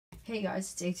Hey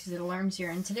guys, it's A2Z Alarms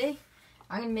here, and today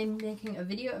I'm going to be making a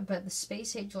video about the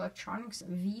Space Age Electronics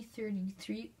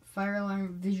V33 Fire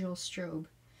Alarm Visual Strobe.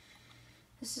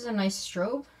 This is a nice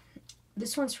strobe.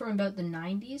 This one's from about the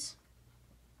 90s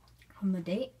on the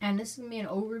date, and this is going to be an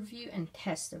overview and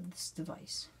test of this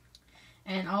device.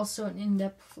 And also an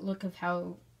in-depth look of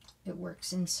how it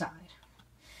works inside.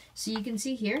 So you can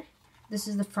see here, this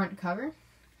is the front cover.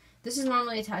 This is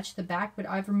normally attached to the back, but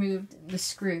I've removed the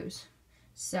screws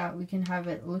so we can have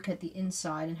a look at the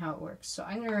inside and how it works. So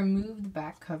I'm going to remove the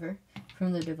back cover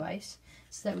from the device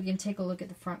so that we can take a look at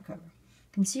the front cover.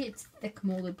 You can see it's thick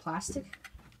molded plastic,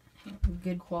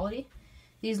 good quality.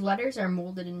 These letters are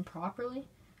molded in properly.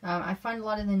 I find a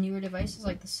lot of the newer devices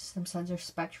like the system sensor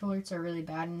spectral alerts are really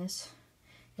bad in this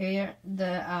area.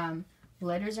 The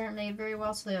letters aren't made very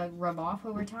well, so they like rub off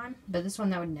over time, but this one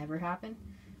that would never happen.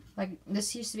 Like,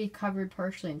 this used to be covered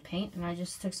partially in paint, and I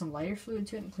just took some lighter fluid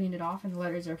to it and cleaned it off, and the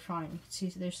letters are fine. You can see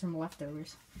there's some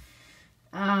leftovers.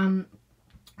 You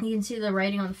can see the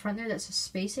writing on the front there that says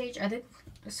Space Age. I think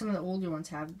some of the older ones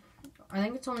have. I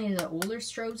think it's only the older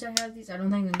strobes that have these. I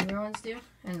don't think the newer ones do,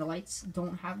 and the lights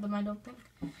don't have them, I don't think.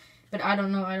 But I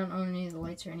don't know. I don't own any of the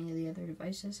lights or any of the other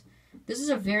devices. This is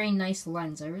a very nice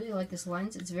lens. I really like this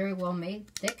lens. It's very well made,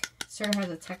 thick. It sort of has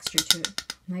a texture to it.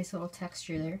 Nice little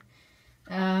texture there.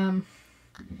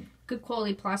 Good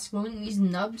quality plastic molding. These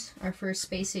nubs are for a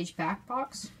Space Age back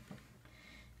box.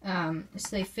 So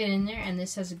they fit in there, and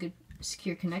this has a good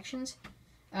secure connections.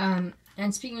 And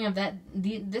speaking of that,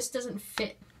 this doesn't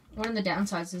fit. One of the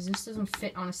downsides is this doesn't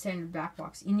fit on a standard back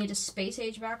box. You need a Space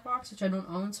Age back box, which I don't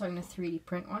own, so I'm going to 3D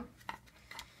print one.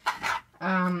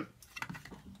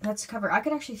 That's the cover. I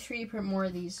could actually 3D print more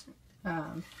of these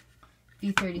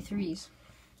V33s.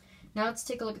 Now let's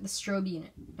take a look at the strobe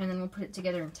unit, and then we'll put it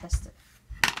together and test it.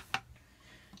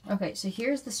 Okay, so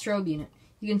here's the strobe unit.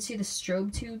 You can see the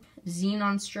strobe tube,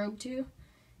 xenon strobe tube,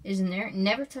 is in there.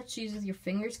 Never touch these with your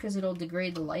fingers because it'll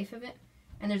degrade the life of it.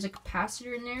 And there's a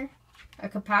capacitor in there. A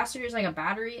capacitor is like a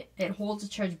battery. It holds a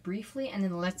charge briefly and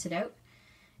then lets it out.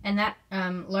 And that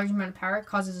large amount of power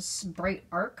causes a bright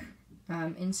arc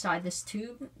inside this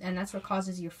tube, and that's what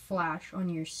causes your flash on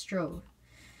your strobe.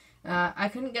 I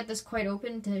couldn't get this quite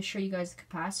open to show you guys the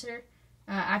capacitor.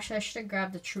 Actually, I should have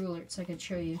grabbed the True Alert so I could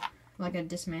show you, like a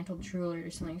dismantled True Alert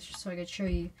or something, so I could show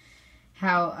you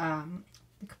how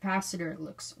the capacitor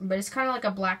looks. But it's kind of like a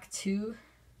black tube.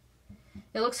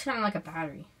 It looks kind of like a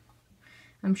battery.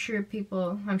 I'm sure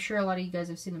a lot of you guys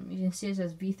have seen them. You can see it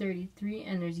says V33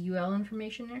 and there's UL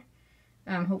information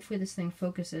there. Hopefully this thing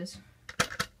focuses.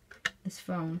 This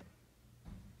phone.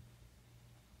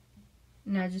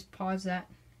 Now just pause that.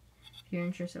 If you're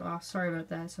interested. Oh, sorry about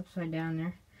that. It's upside down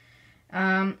there.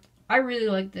 I really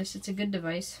like this. It's a good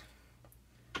device.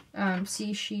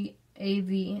 C sheet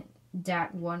AV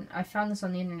DAT1. I found this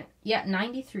on the internet. Yeah,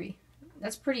 93.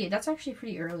 That's actually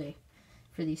pretty early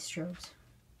for these strobes.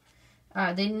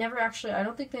 They never actually. I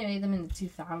don't think they made them in the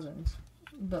 2000s.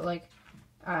 But like,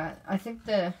 I think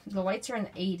the lights are in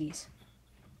the 80s.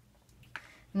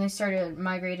 And they started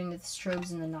migrating to the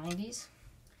strobes in the 90s.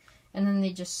 And then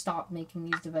they just stopped making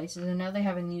these devices, and now they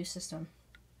have a new system.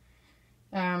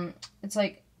 It's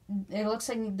like, it looks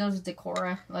like those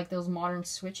Decora, like those modern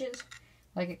switches.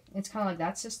 Like, it's kind of like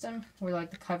that system, where like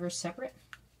the cover's separate,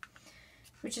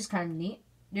 which is kind of neat.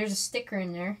 There's a sticker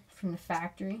in there from the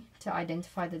factory to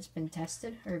identify that it's been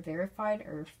tested, or verified,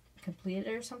 or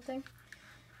completed, or something.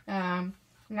 Now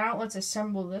let's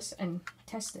assemble this and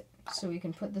test it. So we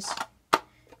can put this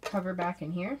cover back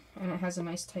in here, and it has a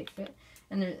nice tight fit.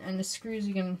 And the screws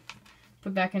you can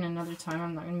put back in another time.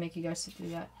 I'm not going to make you guys sit through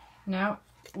that. Now,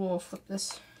 we'll flip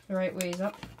this the right ways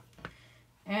up.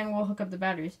 And we'll hook up the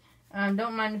batteries.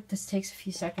 Don't mind if this takes a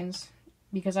few seconds,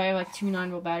 because I have like two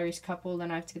 9-volt batteries coupled,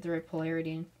 and I have to get the right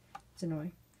polarity in. It's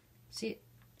annoying. See, it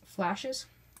flashes.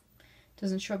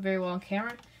 Doesn't show up very well on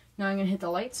camera. Now I'm going to hit the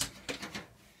lights.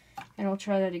 And I'll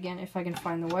try that again if I can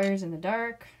find the wires in the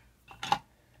dark.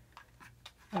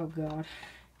 Oh god.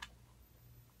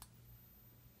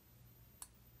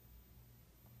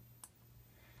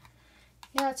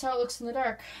 Yeah, that's how it looks in the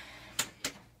dark.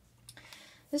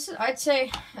 This is, I'd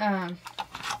say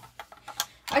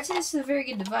this is a very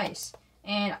good device.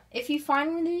 And if you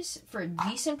find one of these for a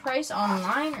decent price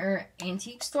online or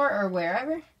antique store or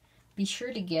wherever, be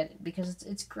sure to get it because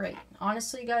it's great.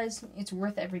 Honestly, guys, it's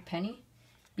worth every penny.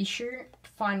 Be sure to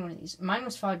find one of these. Mine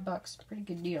was $5, pretty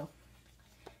good deal.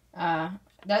 That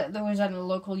was at a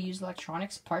local used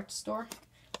electronics parts store.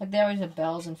 Like, they always have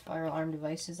bells and fire alarm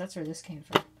devices. That's where this came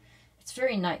from. It's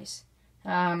very nice.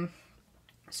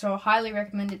 So highly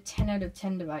recommended, 10 out of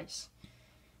 10 device.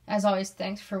 As always,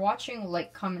 thanks for watching.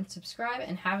 Like, comment, subscribe,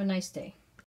 and have a nice day.